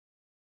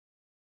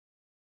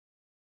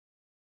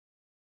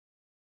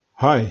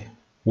Hi,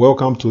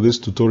 welcome to this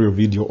tutorial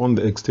video on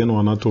the external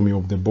anatomy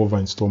of the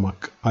bovine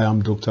stomach. I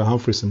am Dr.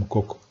 Humphrey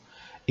Simkoko.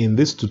 In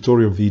this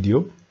tutorial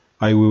video,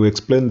 I will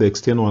explain the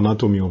external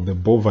anatomy of the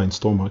bovine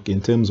stomach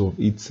in terms of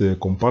its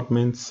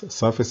compartments,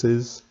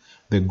 surfaces,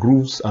 the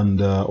grooves,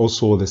 and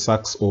also the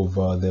sacs of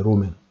the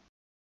rumen.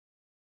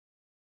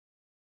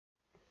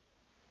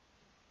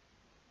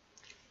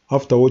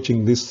 After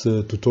watching this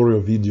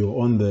tutorial video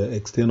on the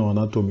external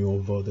anatomy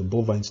of the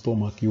bovine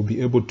stomach, you'll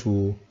be able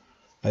to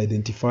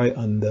identify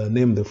and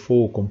name the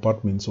four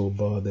compartments of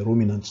the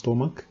ruminant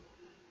stomach.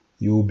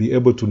 You'll be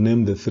able to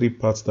name the three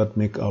parts that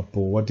make up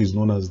what is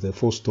known as the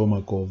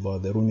forestomach of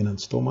the ruminant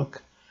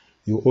stomach.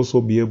 You'll also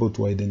be able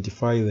to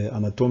identify the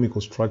anatomical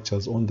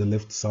structures on the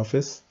left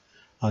surface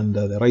and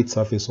the right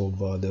surface of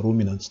the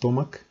ruminant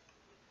stomach.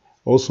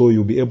 Also,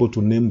 you'll be able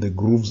to name the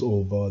grooves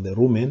of the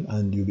rumen,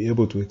 and you'll be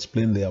able to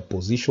explain their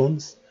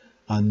positions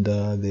and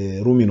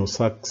the ruminal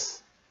sacs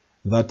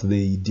that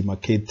they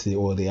demarcate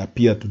or they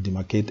appear to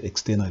demarcate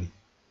externally.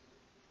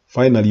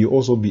 Finally, you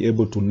also be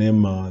able to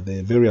name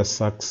the various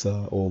sacs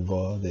of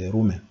the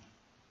rumen.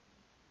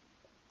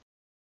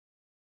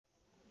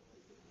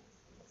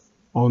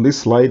 On this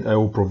slide, I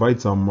will provide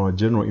some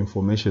general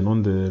information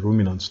on the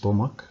ruminant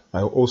stomach.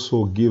 I will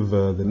also give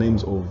the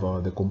names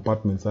of the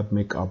compartments that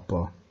make up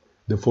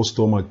the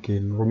forestomach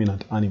in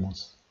ruminant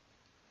animals.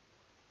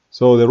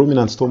 So the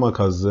ruminant stomach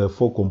has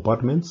four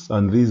compartments,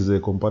 and these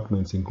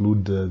compartments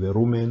include the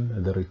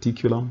rumen, the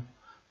reticulum,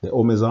 the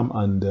omasum,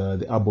 and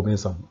the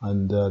abomasum.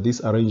 And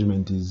this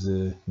arrangement is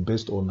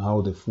based on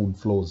how the food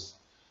flows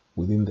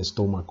within the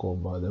stomach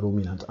of the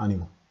ruminant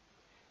animal.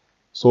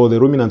 So the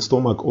ruminant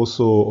stomach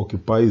also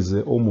occupies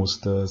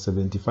almost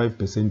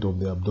 75% of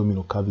the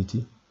abdominal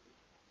cavity,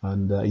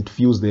 and it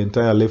fills the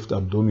entire left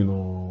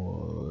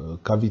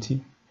abdominal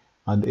cavity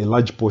and a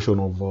large portion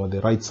of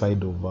the right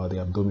side of the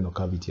abdominal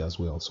cavity as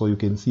well. So you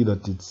can see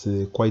that it's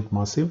quite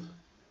massive.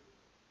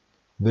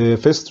 The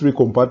first three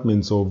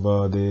compartments of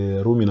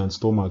the ruminant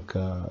stomach,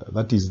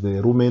 that is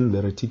the rumen,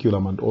 the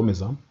reticulum, and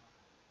omasum,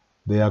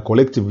 they are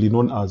collectively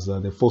known as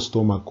the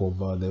forestomach of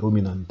the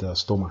ruminant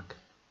stomach.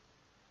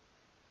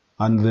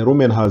 And the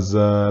rumen has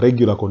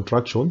regular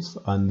contractions,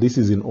 and this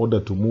is in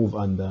order to move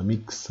and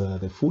mix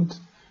the food,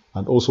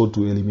 and also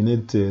to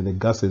eliminate the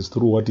gases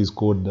through what is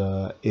called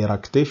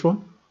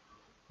eructation,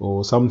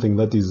 or something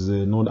that is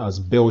known as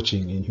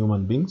belching in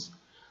human beings,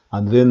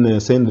 and then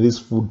send these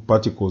food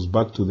particles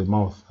back to the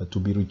mouth to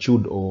be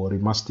rechewed or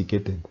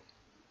remasticated.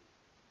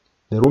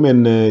 The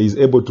rumen is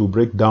able to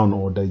break down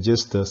or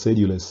digest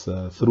cellulose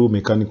through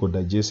mechanical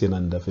digestion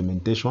and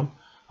fermentation,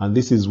 and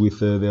this is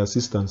with the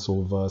assistance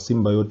of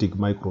symbiotic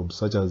microbes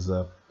such as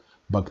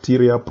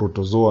bacteria,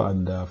 protozoa,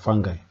 and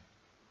fungi.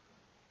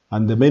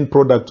 And the main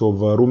product of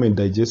rumen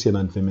digestion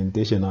and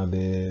fermentation are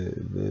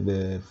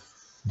the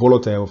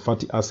volatile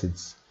fatty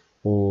acids,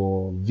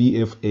 or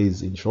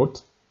VFAs in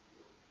short.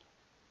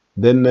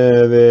 Then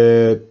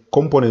the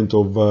component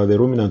of the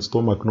ruminant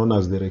stomach known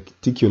as the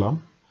reticulum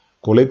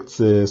collects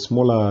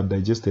smaller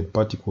digested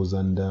particles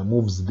and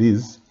moves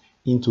these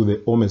into the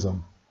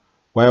omasum,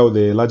 while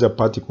the larger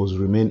particles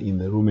remain in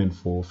the rumen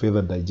for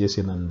further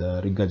digestion and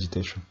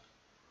regurgitation.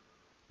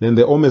 Then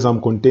the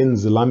omasum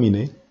contains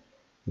laminae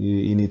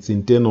in its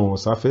internal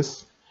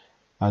surface,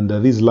 and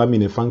these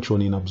laminae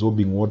function in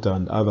absorbing water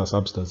and other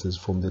substances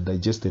from the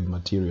digested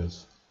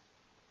materials.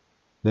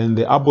 Then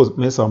the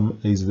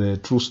abomasum is the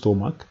true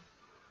stomach,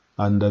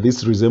 and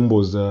this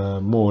resembles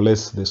more or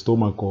less the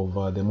stomach of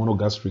the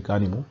monogastric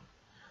animal,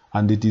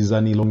 and it is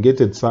an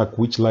elongated sac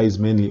which lies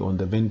mainly on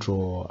the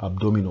ventral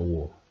abdominal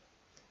wall.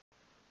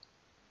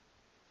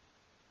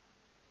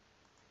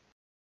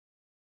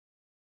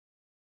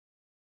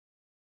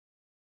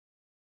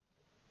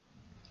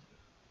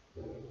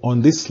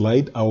 On this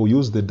slide, I will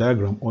use the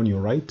diagram on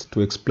your right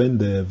to explain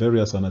the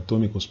various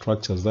anatomical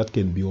structures that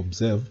can be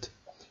observed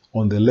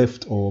on the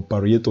left or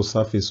parietal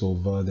surface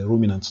of the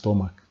ruminant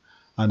stomach.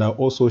 And I'll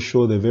also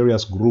show the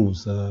various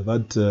grooves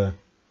that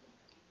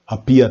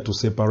appear to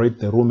separate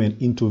the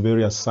rumen into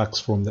various sacs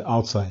from the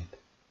outside.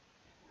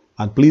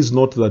 And please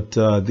note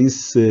that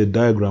this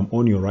diagram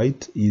on your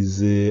right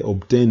is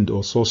obtained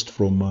or sourced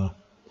from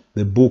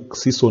the book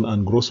Sisson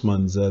and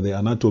Grossman's The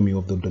Anatomy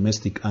of the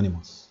Domestic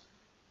Animals.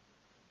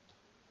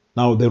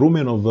 Now, the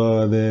rumen of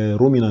the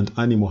ruminant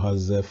animal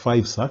has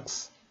 5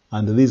 sacs,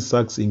 and these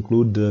sacs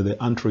include the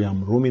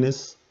antrium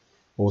ruminis,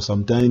 or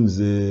sometimes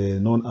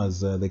known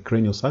as the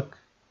cranial sac.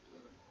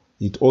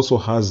 It also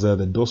has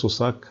the dorsal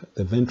sac,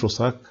 the ventral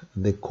sac,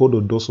 the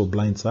caudodorsal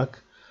blind sac,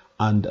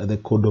 and the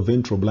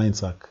caudoventral blind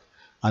sac.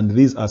 And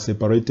these are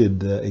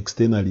separated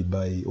externally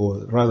by, or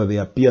rather they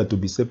appear to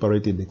be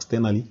separated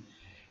externally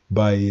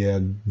by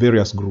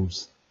various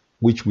grooves,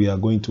 which we are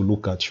going to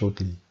look at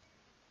shortly.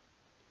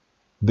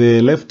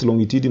 The left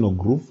longitudinal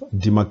groove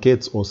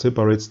demarcates or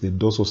separates the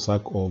dorsal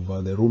sac of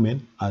the rumen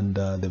and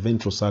the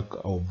ventral sac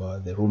of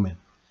the rumen.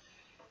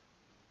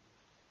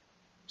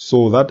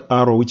 So that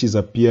arrow which is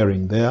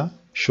appearing there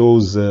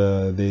shows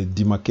the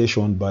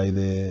demarcation by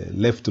the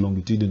left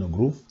longitudinal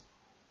groove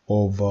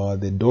of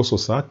the dorsal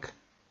sac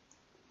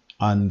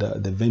and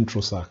the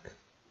ventral sac.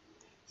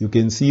 You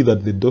can see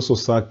that the dorsal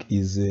sac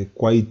is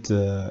quite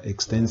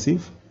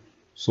extensive,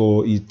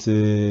 so it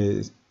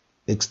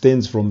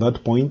extends from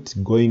that point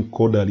going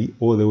caudally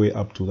all the way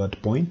up to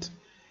that point.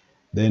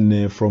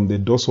 Then from the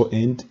dorsal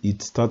end,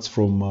 it starts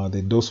from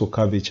the dorsal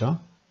curvature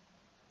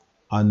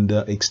and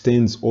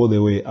extends all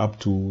the way up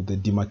to the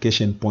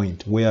demarcation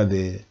point where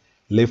the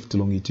left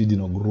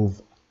longitudinal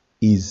groove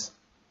is.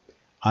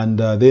 And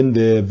then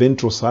the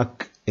ventral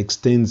sac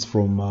extends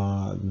from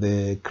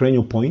the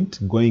cranial point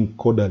going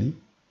caudally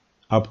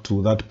up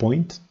to that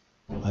point,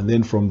 and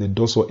then from the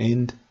dorsal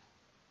end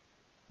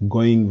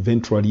going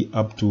ventrally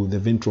up to the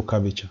ventral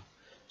curvature.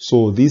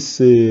 So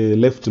this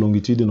left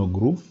longitudinal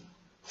groove,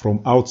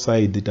 from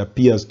outside it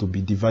appears to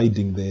be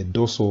dividing the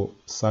dorsal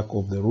sac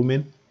of the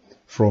rumen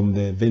from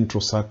the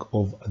ventral sac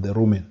of the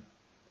rumen.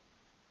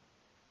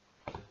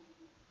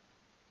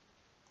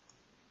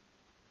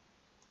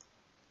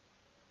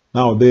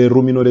 Now the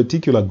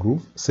ruminoreticular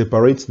groove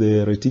separates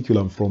the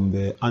reticulum from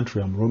the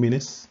atrium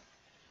ruminis,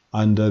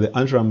 and the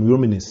atrium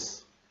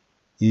ruminis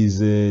is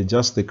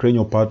just the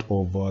cranial part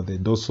of the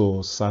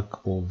dorsal sac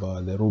of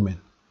the rumen.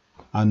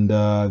 And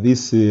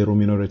this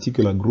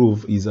ruminoreticular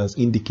groove is as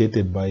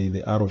indicated by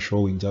the arrow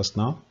showing just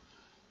now,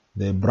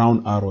 the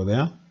brown arrow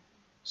there.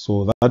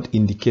 So that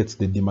indicates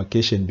the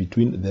demarcation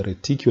between the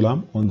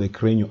reticulum on the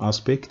cranial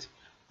aspect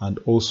and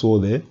also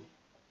the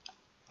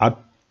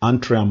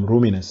atrium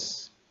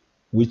ruminis,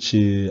 which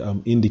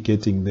I'm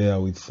indicating there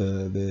with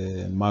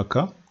the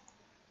marker.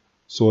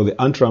 So the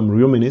atrium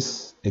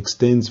ruminis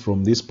extends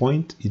from this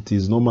point. It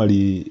is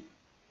normally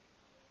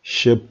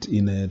shaped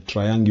in a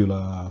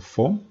triangular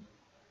form.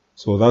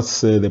 So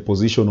that's the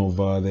position of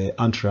the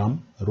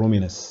atrium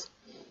ruminis.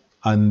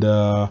 And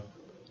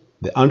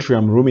the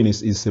atrium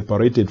ruminis is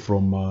separated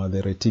from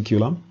the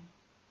reticulum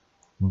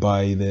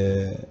by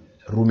the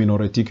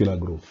ruminoreticular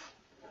groove.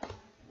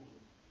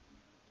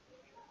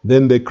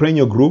 Then the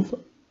cranial groove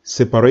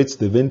separates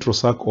the ventral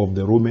sac of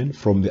the rumen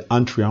from the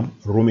atrium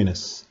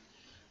ruminis.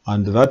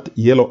 And that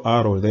yellow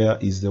arrow there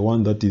is the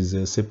one that is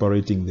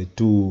separating the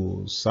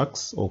two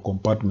sacs or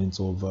compartments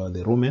of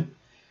the rumen.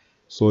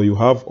 So you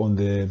have on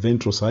the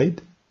ventral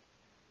side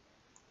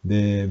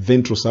the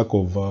ventral sac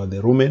of the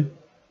rumen,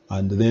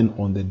 and then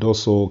on the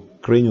dorsal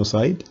cranial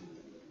side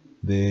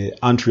the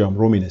atrium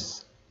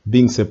ruminis,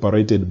 being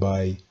separated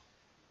by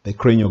the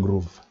cranial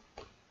groove.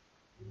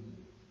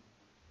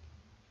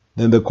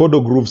 Then the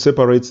caudal groove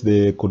separates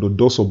the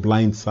caudodorsal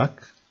blind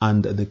sac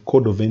and the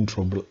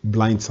caudoventral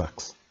blind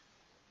sacs.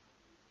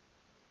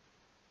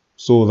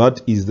 So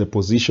that is the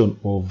position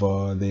of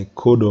the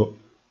caudal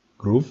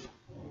groove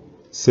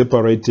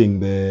separating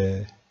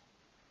the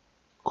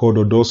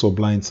caudodorsal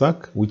blind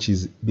sac, which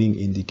is being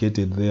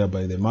indicated there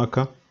by the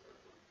marker,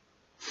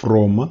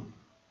 from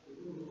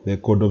the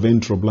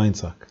caudoventral blind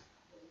sac.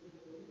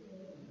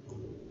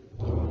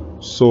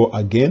 So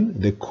again,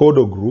 the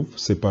caudal groove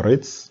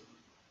separates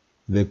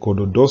the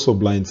caudodorsal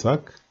blind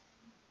sac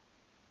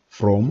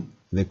from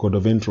the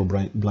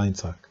caudoventral blind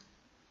sac.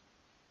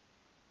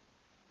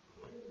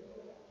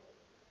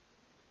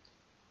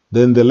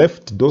 Then the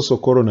left dorsal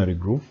coronary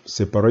groove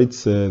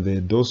separates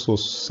the dorsal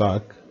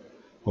sac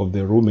of the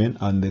rumen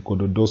and the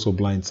caudodorsal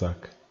blind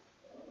sac.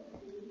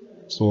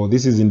 So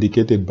this is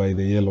indicated by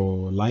the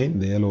yellow line,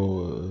 the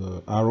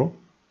yellow arrow.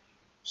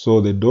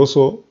 So the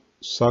dorsal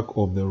sac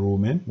of the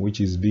rumen, which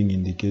is being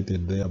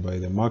indicated there by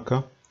the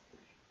marker,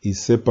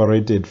 is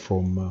separated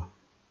from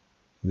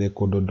the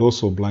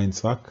caudodorsal blind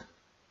sac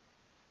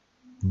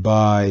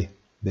by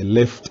the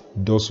left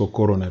dorsal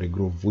coronary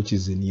groove, which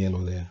is in yellow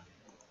there.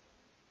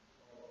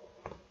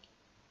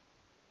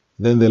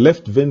 Then the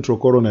left ventral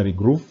coronary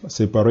groove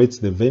separates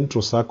the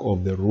ventral sac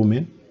of the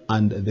rumen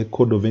and the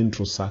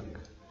caudoventral sac,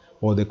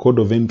 or the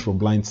caudoventral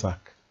blind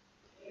sac.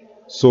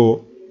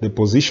 So the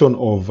position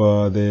of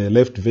the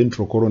left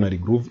ventral coronary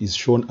groove is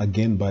shown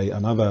again by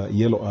another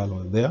yellow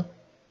arrow there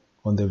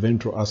on the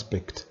ventral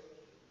aspect.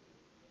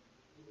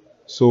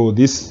 So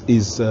this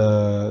is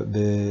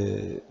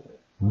the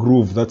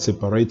groove that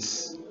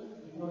separates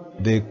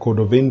the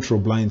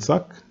caudoventral blind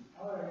sac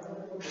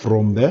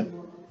from the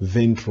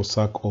ventral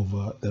sac of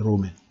the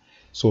rumen.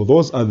 So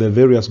those are the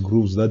various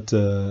grooves that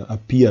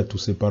appear to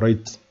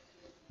separate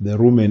the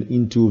rumen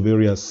into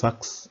various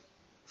sacs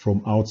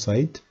from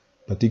outside,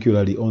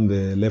 particularly on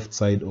the left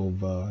side of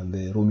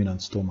the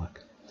ruminant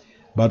stomach.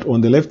 But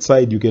on the left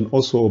side, you can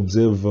also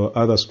observe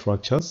other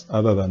structures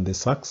other than the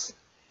sacs.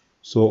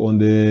 So on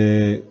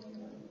the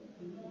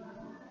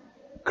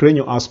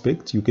cranial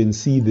aspect, you can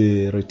see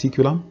the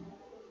reticulum.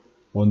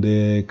 On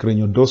the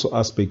craniodorsal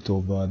aspect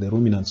of the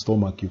ruminant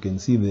stomach, you can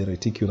see the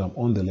reticulum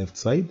on the left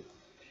side.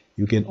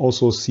 You can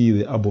also see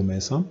the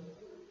abomasum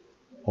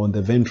on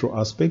the ventral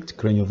aspect,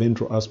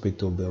 cranioventral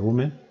aspect of the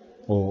rumen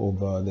or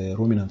of the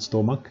ruminant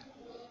stomach.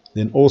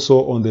 Then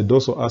also on the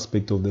dorsal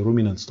aspect of the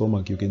ruminant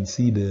stomach, you can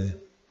see the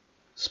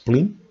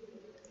spleen,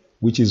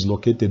 which is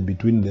located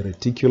between the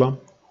reticulum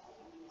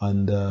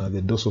and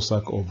the dorsal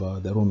sac of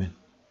the rumen.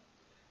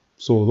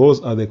 So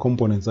those are the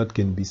components that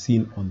can be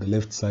seen on the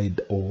left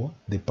side or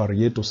the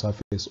parietal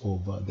surface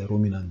of the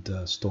ruminant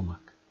stomach.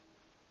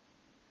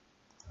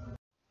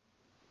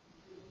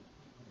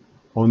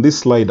 On this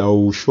slide, I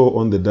will show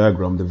on the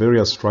diagram the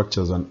various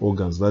structures and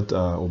organs that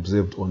are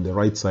observed on the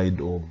right side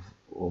of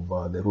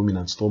the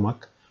ruminant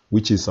stomach,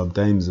 which is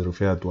sometimes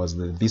referred to as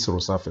the visceral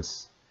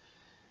surface.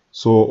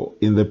 So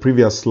in the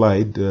previous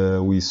slide,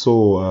 we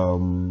saw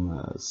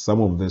some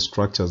of the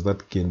structures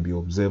that can be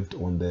observed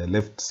on the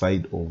left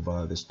side of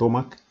the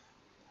stomach,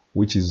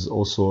 which is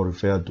also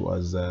referred to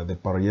as the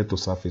parietal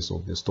surface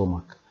of the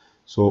stomach.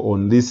 So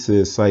on this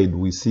side,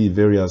 we see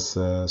various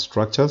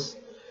structures,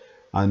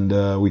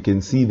 and we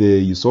can see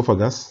the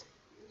esophagus,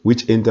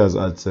 which enters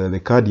at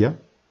the cardia,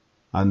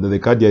 and the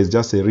cardia is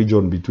just a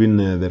region between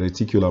the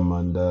reticulum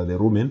and the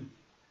rumen,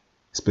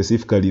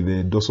 specifically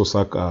the dorsal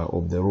sac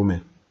of the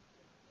rumen.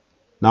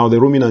 Now,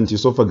 the ruminant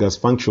esophagus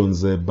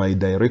functions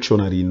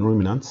bidirectionally in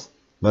ruminants,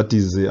 that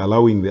is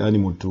allowing the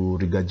animal to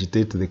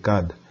regurgitate the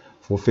cud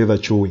for further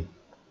chewing.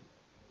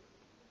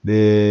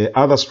 The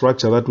other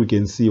structure that we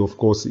can see, of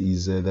course,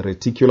 is the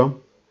reticulum,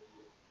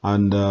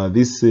 and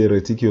this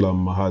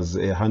reticulum has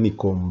a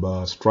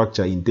honeycomb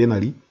structure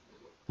internally,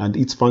 and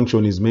its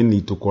function is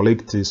mainly to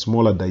collect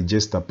smaller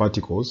digester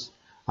particles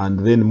and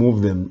then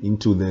move them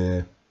into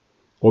the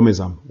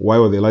omesum,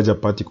 while the larger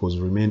particles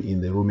remain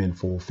in the rumen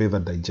for further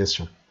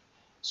digestion.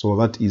 So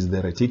that is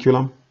the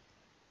reticulum.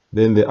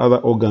 Then the other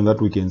organ that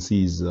we can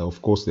see is,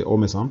 of course, the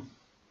omesum.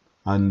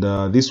 And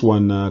this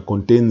one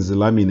contains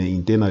laminae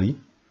internally.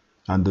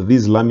 And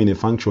these laminae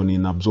function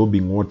in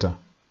absorbing water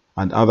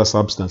and other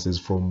substances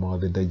from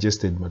the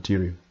digested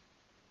material.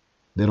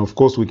 Then, of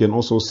course, we can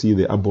also see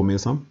the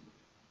abomesum.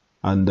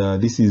 And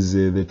this is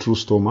the true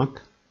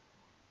stomach.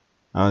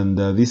 And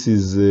this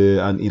is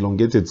an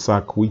elongated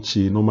sac which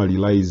normally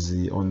lies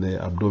on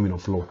the abdominal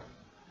floor.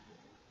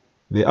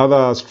 The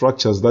other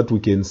structures that we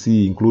can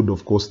see include,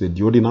 of course, the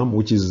duodenum,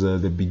 which is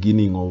the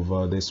beginning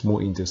of the small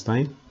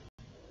intestine.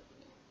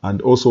 And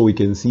also we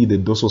can see the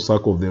dorsal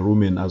sac of the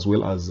rumen as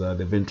well as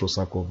the ventral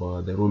sac of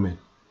the rumen.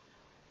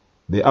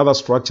 The other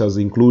structures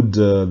include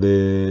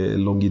the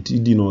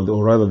longitudinal,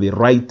 or rather the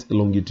right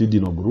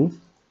longitudinal groove,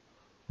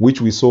 which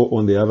we saw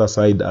on the other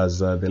side as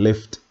the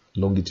left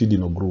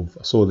longitudinal groove.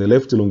 So the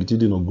left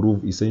longitudinal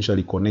groove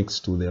essentially connects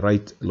to the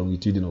right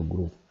longitudinal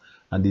groove.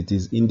 And it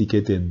is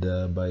indicated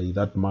by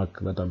that mark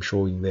that I'm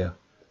showing there,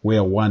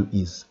 where 1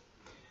 is.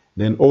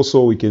 Then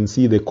also we can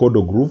see the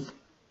caudal groove,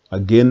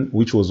 again,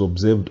 which was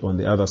observed on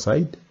the other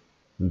side.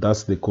 And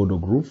that's the caudal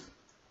groove.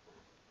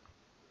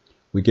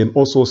 We can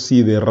also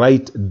see the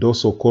right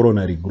dorsal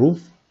coronary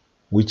groove,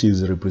 which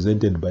is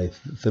represented by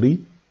 3.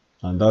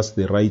 And that's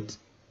the right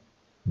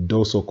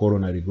dorsal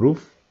coronary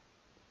groove.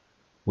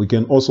 We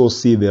can also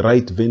see the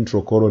right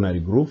ventral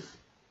coronary groove.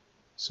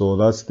 So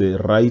that's the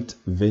right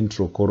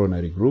ventral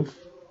coronary groove.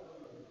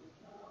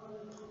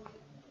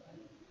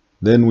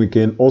 Then we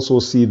can also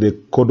see the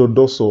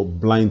caudodorsal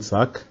blind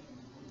sac.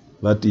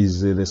 That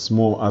is the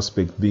small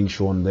aspect being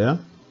shown there.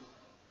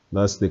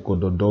 That's the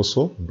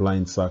caudodorsal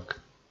blind sac.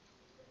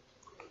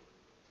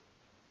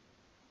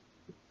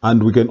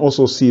 And we can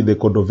also see the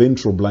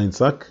caudoventral blind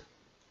sac,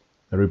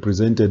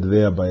 represented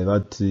there by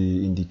that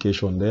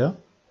indication there.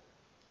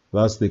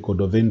 That's the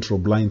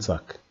caudoventral blind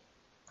sac.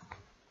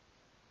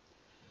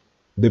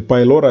 The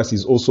pylorus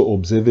is also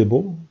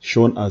observable,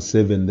 shown as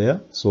 7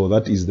 there. So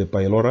that is the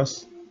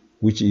pylorus,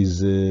 which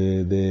is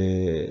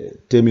the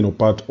terminal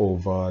part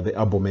of the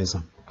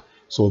abomesum.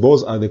 So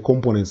those are the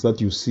components that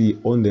you see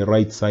on the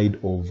right side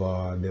of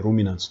the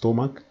ruminant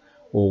stomach,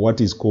 or what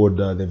is called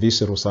the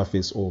visceral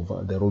surface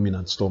of the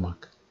ruminant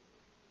stomach.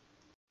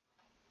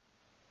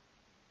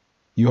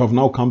 You have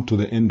now come to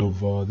the end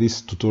of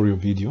this tutorial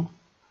video.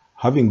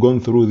 Having gone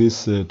through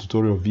this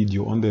tutorial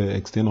video on the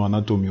external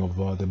anatomy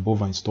of the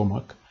bovine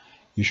stomach,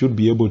 you should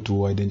be able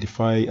to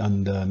identify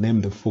and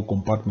name the 4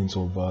 compartments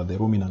of the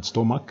ruminant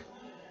stomach.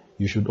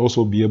 You should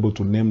also be able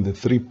to name the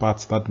 3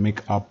 parts that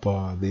make up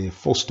the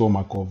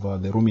forestomach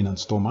of the ruminant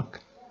stomach.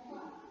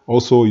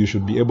 Also, you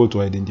should be able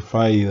to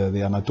identify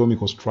the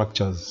anatomical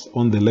structures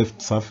on the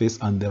left surface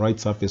and the right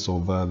surface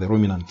of the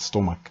ruminant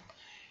stomach.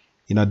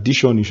 In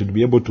addition, you should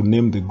be able to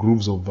name the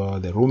grooves of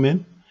the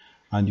rumen,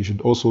 and you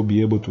should also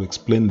be able to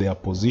explain their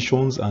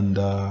positions and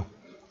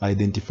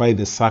identify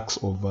the sacs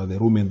of the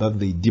rumen that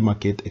they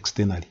demarcate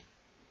externally.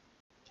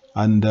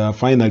 And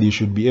finally, you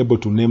should be able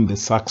to name the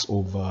sacs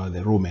of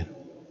the rumen.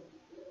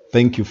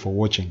 Thank you for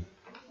watching.